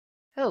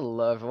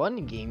Hello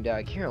everyone, Game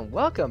Dog here, and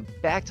welcome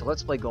back to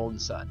Let's Play Golden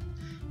Sun.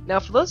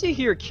 Now, for those of you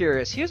who are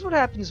curious, here's what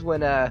happens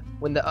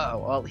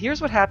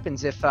here's what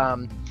happens if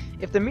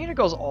the meter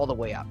goes all the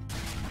way up.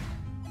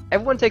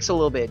 Everyone takes a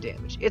little bit of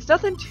damage. It's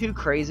nothing too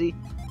crazy.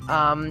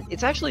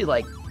 It's actually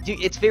like,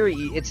 it's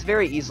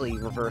very easily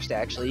reversed.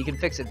 Actually, you can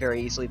fix it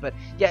very easily. But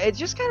yeah,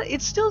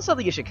 it's still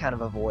something you should kind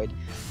of avoid.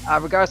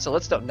 Regardless, so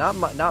let's not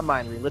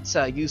mind read. Let's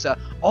use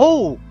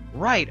oh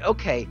right,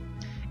 okay.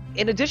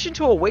 In addition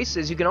to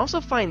Oasis, you can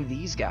also find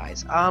these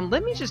guys.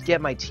 Let me just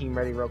get my team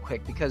ready real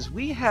quick, because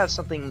we have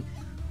something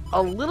a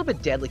little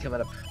bit deadly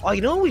coming up. Oh, you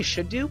know what we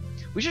should do?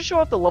 We should show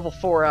off the level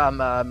 4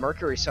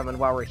 Mercury summon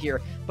while we're here.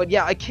 But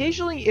yeah,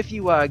 occasionally if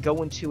you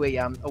go into a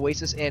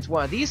Oasis and it's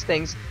one of these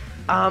things,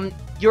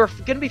 you're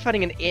going to be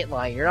fighting an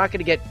antlion. You're not going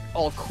to get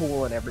all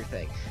cool and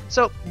everything.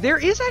 So there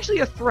is actually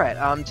a threat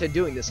to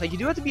doing this. Like, you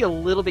do have to be a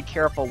little bit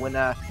careful when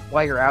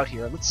while you're out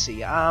here. Let's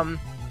see.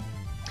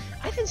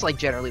 I think it's like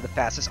generally the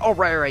fastest. Oh,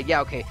 right,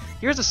 yeah, okay.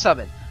 Here's a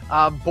summon.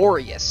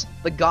 Boreas,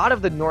 the god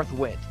of the north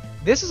wind.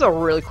 This is a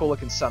really cool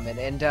looking summon,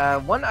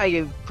 and one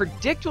I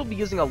predict will be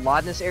using a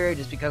lot in this area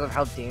just because of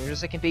how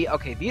dangerous it can be.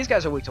 Okay, these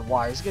guys are weak to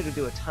water. He's going to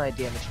do a ton of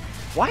damage.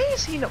 Why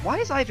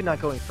is Ivan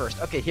not going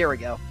first? Okay, here we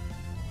go.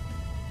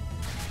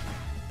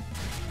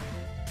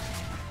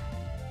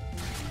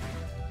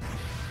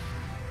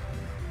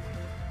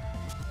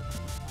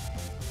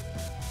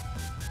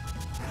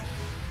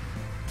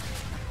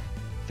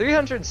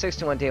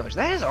 $361 damage.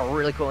 That is a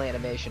really cool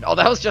animation. Oh,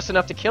 that was just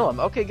enough to kill him.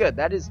 Okay, good.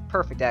 That is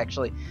perfect,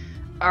 actually.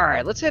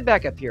 Alright, let's head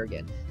back up here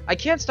again. I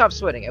can't stop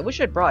sweating. I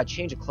wish I'd brought a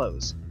change of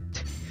clothes.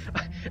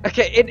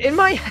 Okay,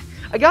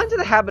 I got into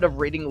the habit of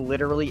reading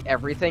literally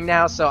everything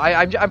now, so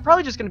I'm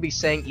probably just going to be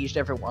saying each and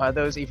every one of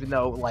those, even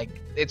though, like,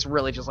 it's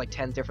really just, like,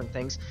 10 different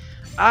things.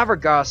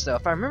 Regardless, though,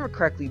 if I remember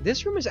correctly,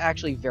 this room is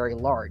actually very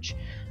large.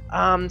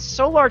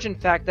 So large, in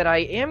fact, that I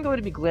am going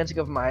to be glancing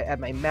over at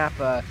my map,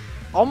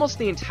 almost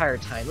the entire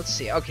time. Let's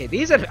see. Okay,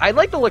 I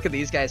like the look of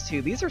these guys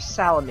too. These are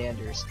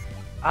salamanders.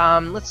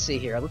 Let's see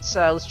here. Let's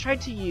try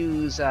to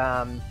use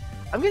I'm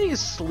gonna use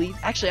sleep.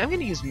 Actually, I'm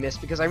gonna use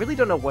mist because I really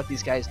don't know what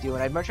these guys do,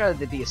 and I'd much rather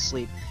they be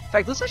asleep. In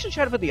fact, let's actually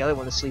try to put the other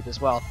one to sleep as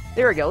well.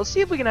 There we go. Let's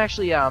see if we can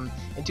actually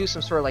do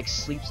some sort of like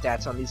sleep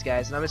stats on these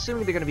guys, and I'm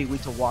assuming they're gonna be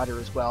weak to water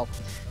as well.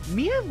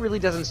 Mia really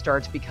doesn't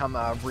start to become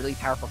a really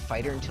powerful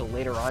fighter until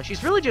later on.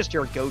 She's really just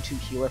your go-to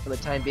healer for the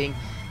time being.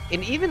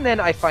 And even then,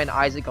 I find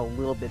Isaac a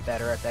little bit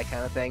better at that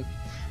kind of thing.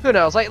 Who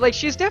knows? Like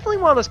she's definitely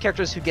one of those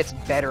characters who gets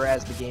better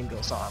as the game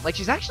goes on. Like,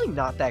 she's actually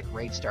not that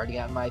great starting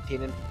out, in my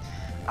opinion.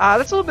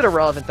 That's a little bit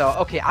irrelevant, though.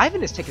 Okay,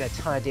 Ivan is taking a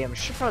ton of damage.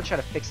 Should probably try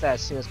to fix that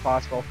as soon as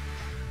possible.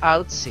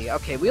 Let's see.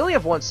 Okay, we only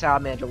have one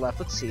salamander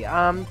left. Let's see.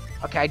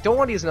 Okay, I don't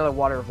want to use another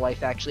Water of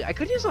Life, actually. I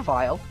could use a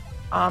vial.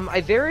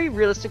 I very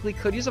realistically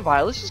could use a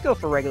vial. Let's just go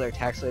for regular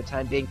attacks for the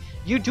time being.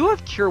 You do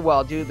have Cure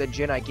Well due to the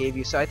gin I gave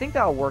you, so I think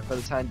that'll work for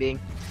the time being.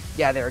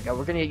 Yeah, there we go.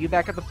 We're going to get you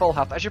back at the full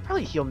health. I should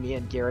probably heal Mia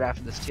and Garrett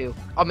after this, too.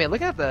 Oh, man,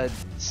 look at the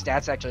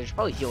stats, actually. I should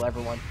probably heal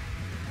everyone.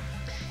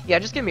 Yeah,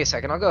 just give me a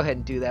second. I'll go ahead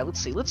and do that.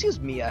 Let's see. Let's use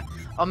Mia.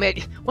 Oh, man,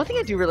 one thing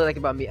I do really like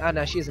about Mia... Oh,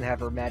 no, she doesn't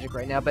have her magic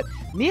right now, but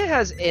Mia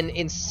has an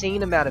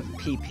insane amount of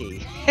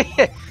PP.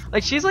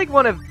 Like, she's like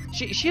one of...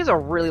 She has a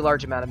really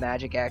large amount of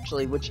magic,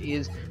 actually, which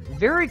is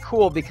very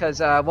cool because,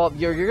 well,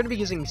 you're going to be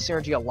using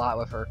Synergy a lot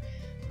with her.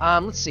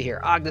 Let's see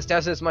here. This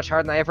desert is much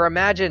harder than I ever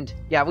imagined.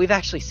 Yeah, we've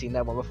actually seen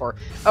that one before.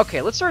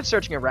 Okay, let's start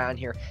searching around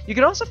here. You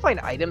can also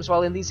find items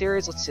while in these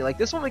areas. Let's see, like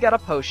this one we got a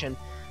potion.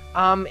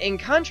 And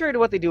contrary to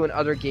what they do in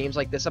other games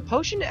like this, a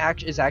potion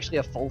is actually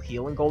a full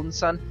heal in Golden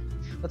Sun.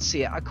 Let's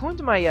see, according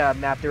to my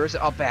map, there is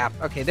a map.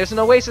 Okay, there's an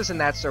oasis in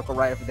that circle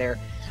right over there,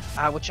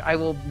 which I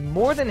will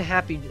more than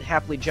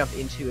happily jump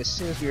into as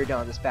soon as we are done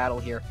with this battle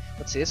here.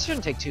 Let's see, this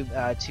shouldn't take too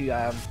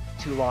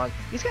long.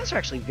 These guys are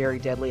actually very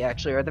deadly,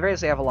 actually, or at the very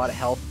least they have a lot of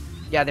health.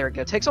 Yeah, there we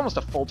go. It takes almost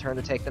a full turn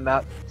to take them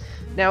out.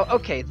 Now,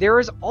 okay, there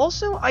is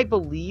also, I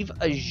believe,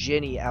 a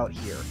Ginny out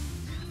here.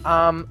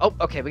 Oh,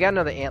 okay, we got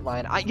another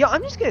antlion.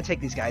 I'm just gonna take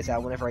these guys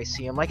out whenever I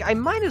see them. Like, I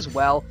might as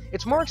well.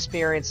 It's more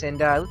experience, and,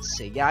 let's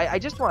see. Yeah, I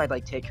just want to,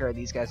 like, take care of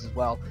these guys as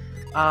well.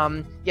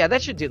 Yeah,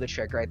 that should do the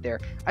trick right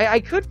there. I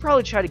could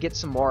probably try to get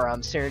some more,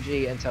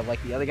 synergy into,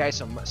 like, the other guys,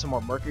 some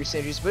more Mercury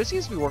synergies, but it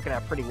seems to be working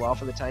out pretty well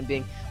for the time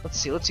being. Let's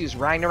see, let's use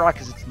Ragnarok,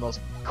 because it's the most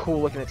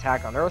cool-looking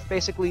attack on Earth,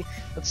 basically.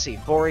 Let's see,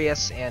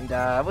 Boreas, and,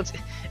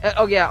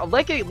 oh, yeah,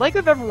 like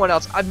with everyone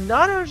else, I'm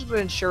not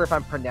 100% sure if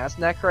I'm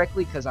pronouncing that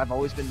correctly, because I've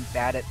always been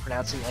bad at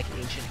pronouncing, like,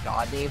 ancient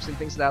god names and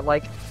things of that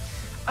like.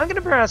 I'm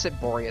gonna pronounce it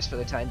Boreas for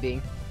the time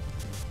being.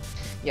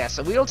 Yeah,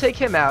 so we'll take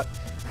him out.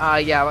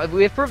 Yeah,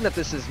 we have proven that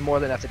this is more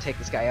than enough to take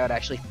this guy out,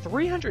 actually.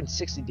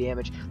 360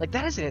 damage. Like,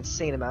 that is an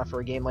insane amount for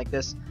a game like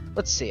this.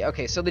 Let's see.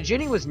 Okay, so the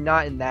Ginny was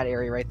not in that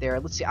area right there.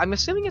 Let's see. I'm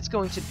assuming it's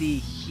going to be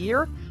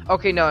here.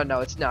 Okay, no,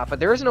 it's not.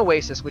 But there is an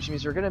oasis, which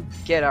means we're going to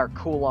get our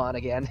cool on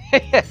again.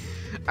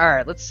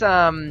 Alright, let's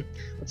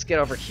Let's get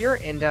over here,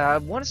 and I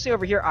want to say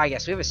over here,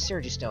 yes, we have a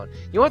synergy stone.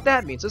 You know what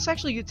that means? Let's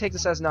actually take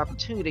this as an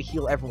opportunity to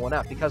heal everyone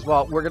up, because,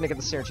 well, we're going to get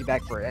the synergy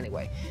back for it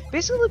anyway.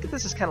 Basically, look at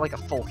this as kind of like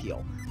a full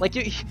heal. Like,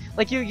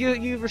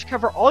 you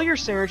recover all your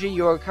synergy,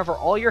 you recover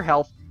all your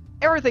health,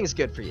 everything's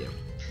good for you.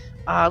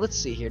 Let's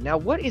see here. Now,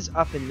 what is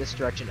up in this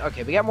direction?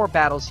 Okay, we got more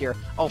battles here.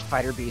 Oh,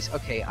 fighter bees.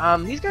 Okay,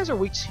 these guys are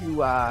weak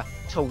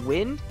to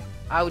wind,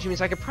 which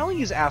means I could probably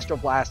use Astral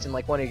Blast in,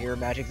 like, one of your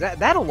magics.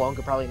 That alone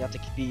could probably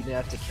be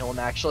enough to kill him,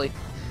 actually.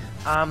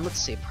 Let's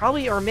see.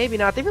 Probably, or maybe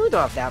not. They really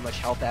don't have that much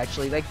health,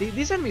 actually. Like,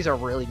 these enemies are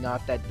really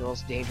not that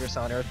most dangerous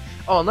on Earth.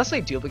 Oh, unless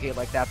they duplicate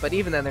like that, but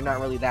even then, they're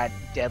not really that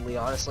deadly,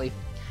 honestly.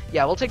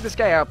 Yeah, we'll take this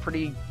guy out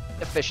pretty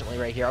efficiently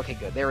right here. Okay,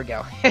 good. There we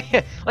go.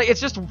 Like,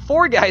 it's just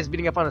 4 guys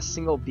beating up on a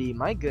single bee.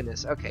 My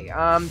goodness. Okay,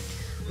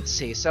 let's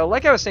see. So,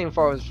 like I was saying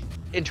before I was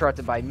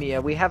interrupted by Mia,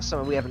 we have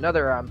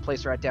another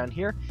place right down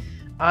here.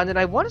 And then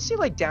I want to see,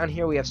 like, down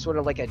here we have sort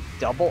of like a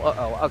double...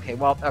 okay,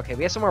 well, okay,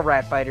 we have some more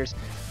rat fighters.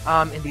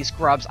 And these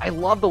grubs. I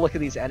love the look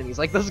of these enemies.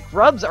 Like, those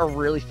grubs are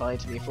really fun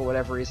to me for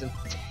whatever reason.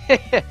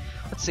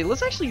 Let's see,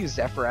 let's actually use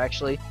Zephyr,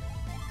 actually.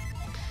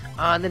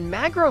 And then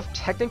Mangrove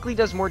technically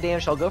does more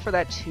damage, so I'll go for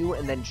that too,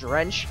 and then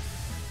Drench.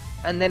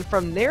 And then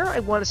from there, I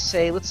want to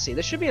say, let's see,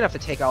 this should be enough to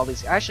take all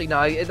these. Actually,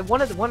 no,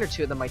 one or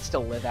two of them might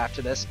still live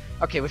after this.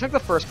 Okay, we took the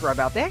first grub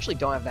out. They actually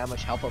don't have that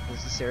much health up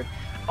necessary.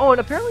 Oh,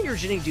 and apparently your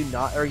Jin do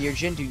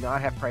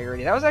not have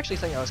priority. That was actually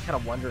something I was kind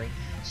of wondering.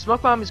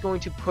 Smoke Bomb is going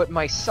to put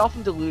myself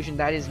in delusion.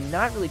 That is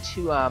not really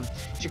too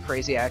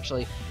crazy,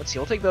 actually. Let's see,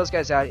 we'll take those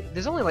guys out.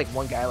 There's only like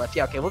 1 guy left.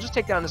 Yeah, okay, we'll just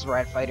take down this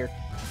rat fighter.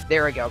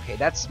 There we go. Okay,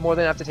 that's more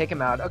than enough to take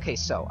him out. Okay,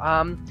 so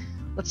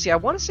let's see. I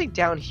want to say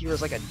down here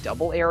is like a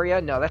double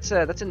area. No, that's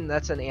an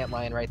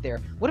antlion right there.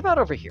 What about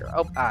over here?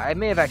 Oh, I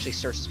may have actually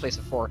searched this place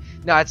before.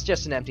 No, it's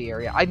just an empty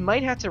area. I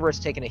might have to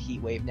risk taking a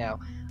heat wave now.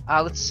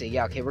 Let's see.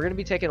 Yeah, okay, we're gonna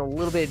be taking a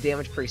little bit of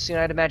damage pretty soon,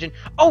 I'd imagine.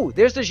 Oh,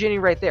 there's the Jinny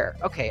right there.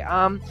 Okay,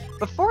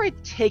 before I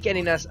take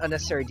any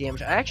unnecessary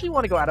damage, I actually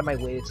want to go out of my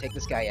way to take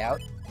this guy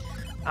out.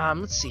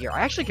 Let's see here.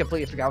 I actually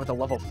completely forgot what the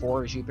level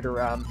 4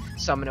 Jupiter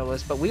summoner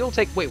was, but we will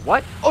take... Wait,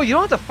 what? Oh, you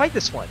don't have to fight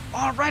this one.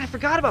 All right, I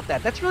forgot about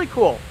that. That's really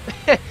cool.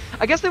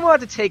 I guess they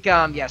wanted to take,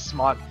 yeah,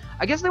 Smog.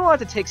 I guess they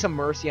wanted to take some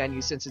mercy on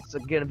you since it's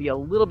going to be a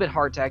little bit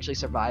hard to actually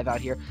survive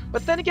out here.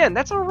 But then again,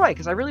 that's alright,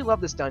 because I really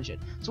love this dungeon.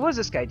 So what does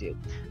this guy do?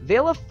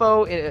 Veil of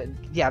Foe,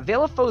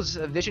 Veil of Foe's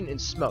vision in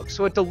smoke,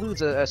 so it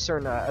dilutes a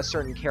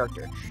certain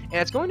character. And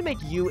it's going to make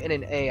you an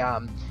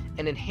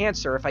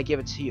enhancer if I give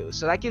it to you.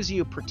 So that gives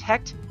you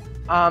Protect.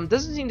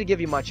 Doesn't seem to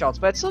give you much else,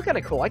 but it's still kind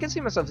of cool. I can see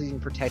myself using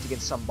Protect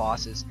against some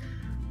bosses.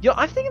 Yo,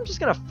 I think I'm just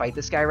going to fight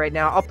this guy right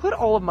now. I'll put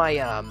all of my,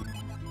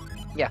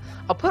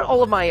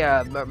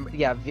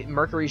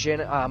 Mercury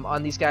Jin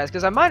on these guys,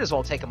 because I might as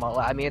well take them all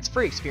out. I mean, it's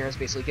free experience,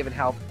 basically, given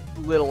how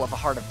little of a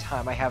hard of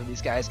time I have with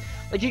these guys.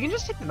 Like, you can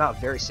just take them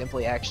out very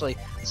simply, actually.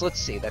 So let's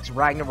see, that's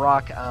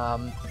Ragnarok.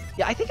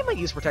 Yeah, I think I might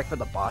use Protect for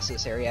the boss in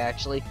this area,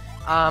 actually,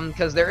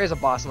 because there is a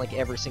boss in, like,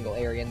 every single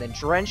area. And then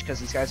Drench, because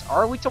these guys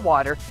are weak to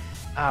water,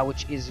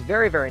 which is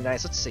very, very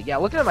nice. Let's see, yeah,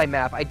 looking at my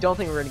map, I don't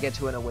think we're going to get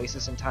to an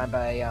Oasis in time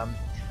by,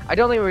 I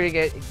don't think we're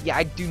going to get... Yeah,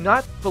 I do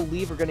not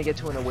believe we're going to get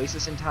to an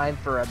Oasis in time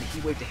for the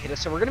Heat Wave to hit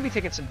us, so we're going to be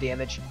taking some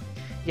damage.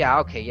 Yeah,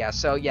 okay, yeah,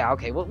 so, yeah,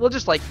 okay, we'll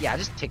just, like, yeah,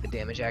 just take the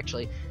damage,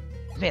 actually.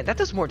 Man, that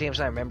does more damage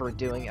than I remember it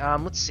doing.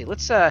 Let's see,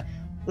 let's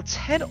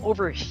head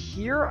over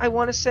here, I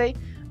want to say.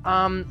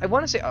 I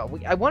want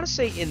to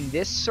say in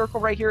this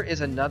circle right here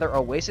is another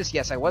Oasis.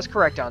 Yes, I was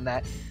correct on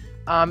that.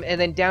 And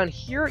then down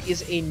here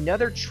is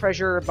another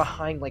treasure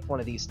behind, like, one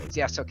of these things.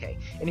 Yes, okay.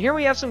 And here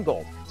we have some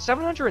gold.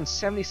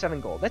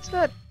 777 gold. That's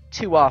not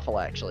too awful,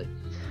 actually.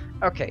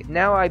 Okay,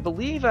 now I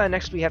believe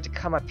next we have to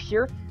come up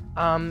here.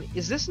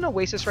 Is this an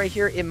Oasis right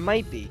here? It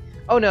might be.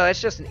 Oh no,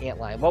 that's just an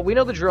antlion. Well, we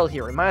know the drill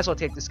here. We might as well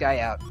take this guy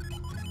out.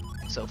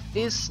 So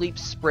Fizz, Sleep,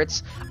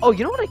 Spritz. Oh,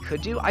 you know what I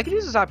could do? I could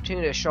use this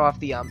opportunity to show off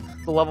the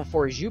level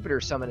 4 Jupiter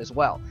summon as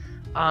well.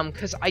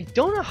 Because I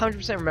don't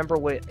 100% remember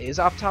what it is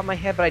off the top of my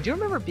head, but I do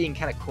remember it being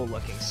kind of cool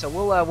looking. So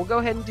we'll go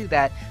ahead and do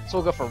that. So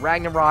we'll go for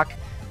Ragnarok.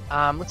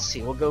 Let's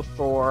see. We'll go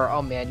for...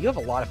 Oh man, you have a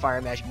lot of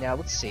fire magic now.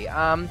 Let's see.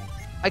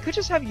 I could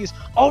just have used...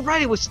 Oh,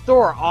 right, it was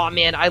Thor. Oh,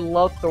 man, I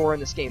love Thor in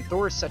this game.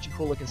 Thor is such a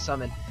cool-looking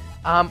summon.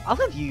 I'll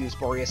have you use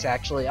Boreas,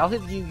 actually. I'll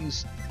have you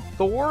use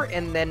Thor,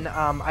 and then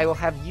I will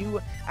have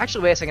you...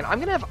 Actually, wait a second. I'm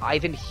going to have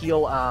Ivan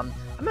heal... I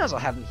might as well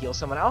have him heal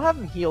someone. I'll have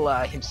him heal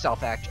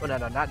himself, actually. Oh,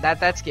 no, not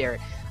that. That's scary.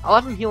 I'll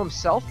have him heal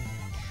himself,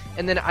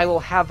 and then I will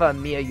have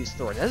Mia use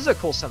Thor. Now, this is a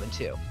cool summon,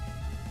 too.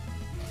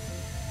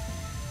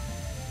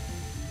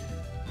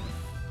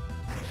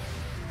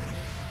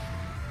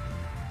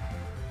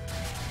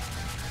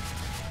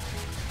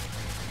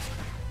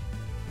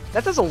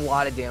 That does a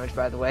lot of damage,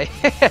 by the way.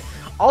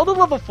 All the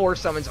level 4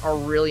 summons are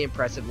really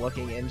impressive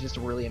looking and just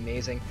really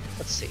amazing.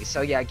 Let's see.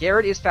 So yeah,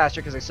 Garrett is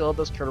faster because I still have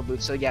those turtle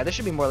boots. So yeah, this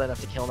should be more than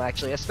enough to kill him,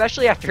 actually,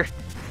 especially after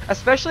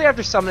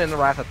summoning the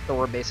Wrath of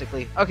Thor,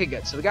 basically. Okay,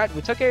 good. So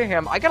we took care of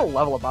him. I got a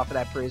level up off of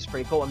that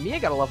pretty cool, and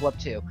Mia got a level up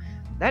too.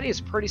 That is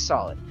pretty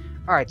solid.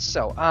 All right,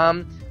 so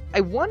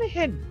I want to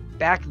head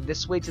back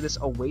this way to this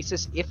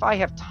oasis if I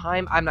have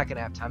time. I'm not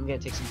gonna have time. I'm gonna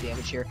take some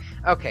damage here.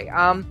 Okay,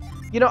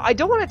 you know, I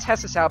don't want to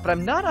test this out, but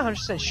I'm not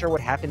 100% sure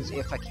what happens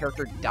if a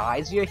character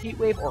dies via heat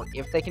wave, or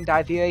if they can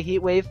die via heat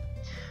wave.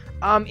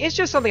 It's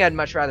just something I'd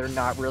much rather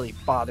not really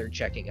bother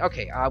checking.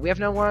 Okay, we have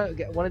now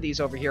one of these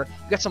over here.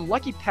 We got some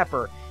lucky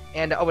pepper,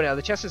 and oh no,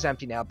 the chest is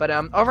empty now. But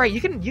all right, you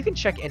can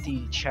check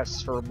empty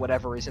chests for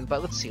whatever reason.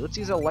 But let's see, let's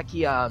use a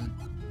lucky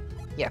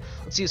yeah,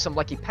 let's use some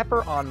lucky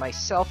pepper on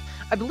myself.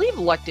 I believe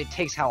luck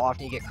dictates how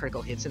often you get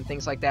critical hits and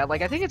things like that.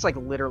 Like I think it's like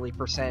literally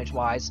percentage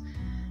wise.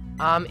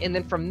 And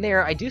then from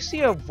there, I do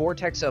see a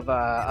vortex of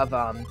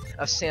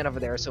sand over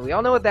there. So we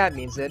all know what that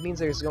means. That means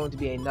there's going to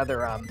be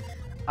another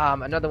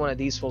another one of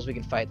these fools we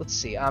can fight. Let's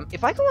see.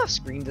 If I go off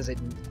screen, does it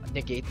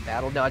negate the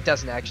battle? No, it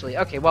doesn't actually.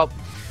 Okay, well,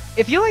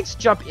 if you like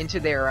jump into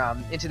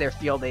their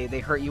field, they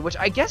hurt you, which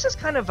I guess is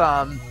kind of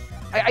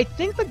I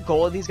think the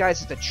goal of these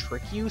guys is to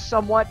trick you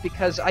somewhat,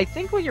 because I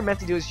think what you're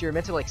meant to do is you're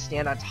meant to like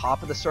stand on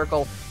top of the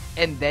circle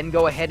and then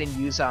go ahead and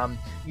use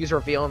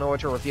Reveal in order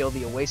to reveal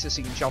the oasis so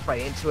you can jump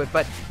right into it.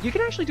 But you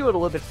can actually do it a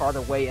little bit farther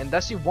away, and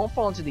thus you won't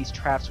fall into these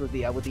traps with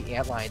the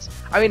antlions.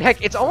 I mean,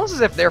 heck, it's almost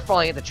as if they're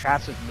falling into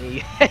traps with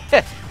me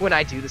when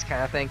I do this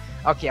kind of thing.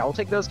 Okay, I'll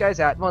take those guys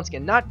out. Once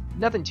again,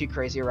 nothing too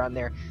crazy around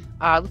there.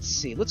 Let's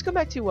see. Let's go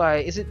back to,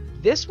 is it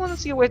this one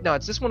that's the oasis? No,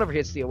 it's this one over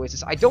here. It's the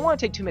oasis. I don't want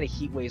to take too many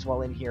heat waves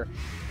while in here,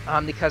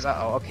 because,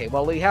 okay,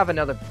 well, we have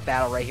another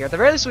battle right here. At the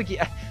very least, you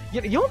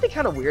know what would be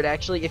kind of weird,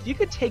 actually? If you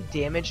could take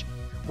damage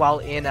while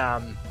in,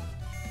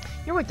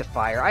 you're weak to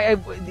fire.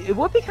 It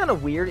would be kind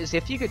of weird is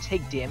if you could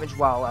take damage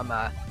while,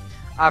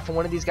 from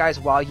one of these guys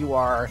while you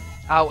are,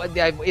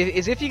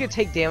 is if you could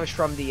take damage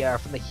from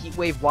the heat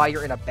wave while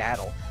you're in a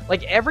battle.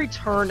 Like, every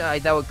turn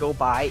that would go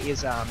by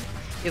is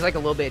like a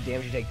little bit of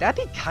damage you take.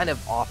 That'd be kind of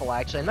awful,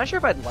 actually. I'm not sure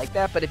if I'd like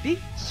that, but it'd be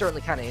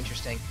certainly kind of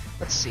interesting.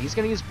 Let's see. He's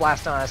going to use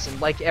Blast on us,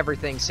 and like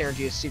everything,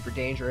 Synergy is super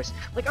dangerous.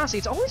 Like, honestly,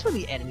 it's always when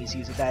the enemies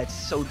use it that it's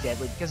so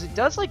deadly, because it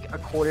does, like, a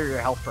quarter of your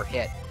health per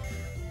hit.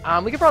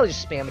 We could probably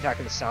just spam attack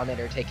with the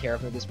Salamander to take care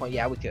of him at this point.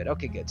 Yeah, we could.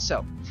 Okay, good.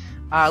 So,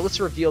 let's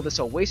reveal this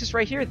oasis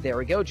right here. There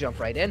we go. Jump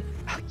right in.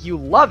 You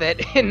love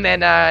it. And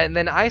then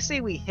I say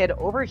we head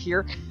over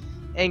here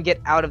and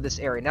get out of this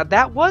area. Now,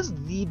 that was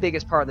the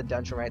biggest part of the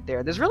dungeon right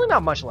there. There's really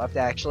not much left,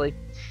 actually.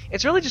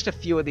 It's really just a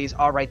few of these.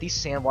 All right, these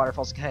sand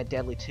waterfalls are kind of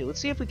deadly, too. Let's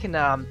see if we can,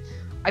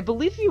 I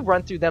believe if you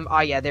run through them,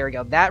 yeah, there we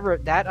go.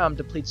 That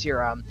depletes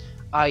your,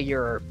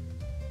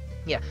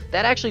 yeah,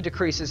 that actually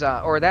decreases,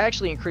 or that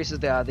actually increases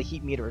the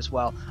heat meter as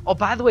well. Oh,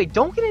 by the way,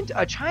 don't get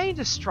into, try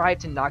to strive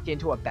to not get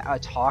into a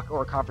talk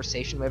or a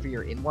conversation whenever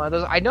you're in one of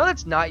those. I know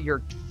that's not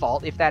your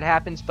fault if that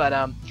happens, but,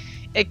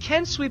 it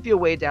can sweep you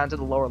away down to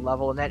the lower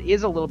level, and that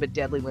is a little bit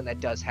deadly when that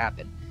does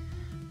happen.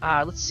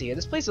 Let's see.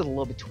 This place is a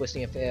little bit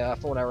twisting, if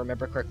what I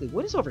remember correctly.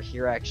 What is over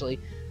here, actually?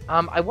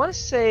 I want to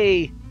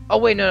say... Oh,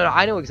 wait, no,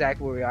 I know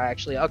exactly where we are,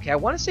 actually. Okay, I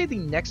want to say the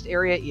next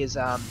area is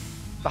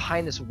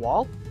behind this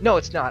wall. No,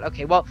 it's not.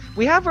 Okay, well,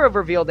 we have a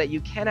reveal that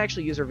you can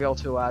actually use Reveal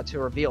to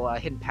reveal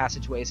hidden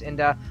passageways. And,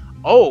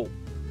 oh,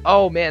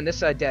 man,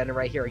 this dead end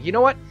right here. You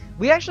know what?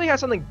 We actually have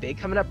something big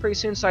coming up pretty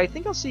soon, so I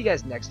think I'll see you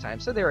guys next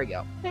time. So there we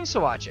go. Thanks for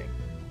watching.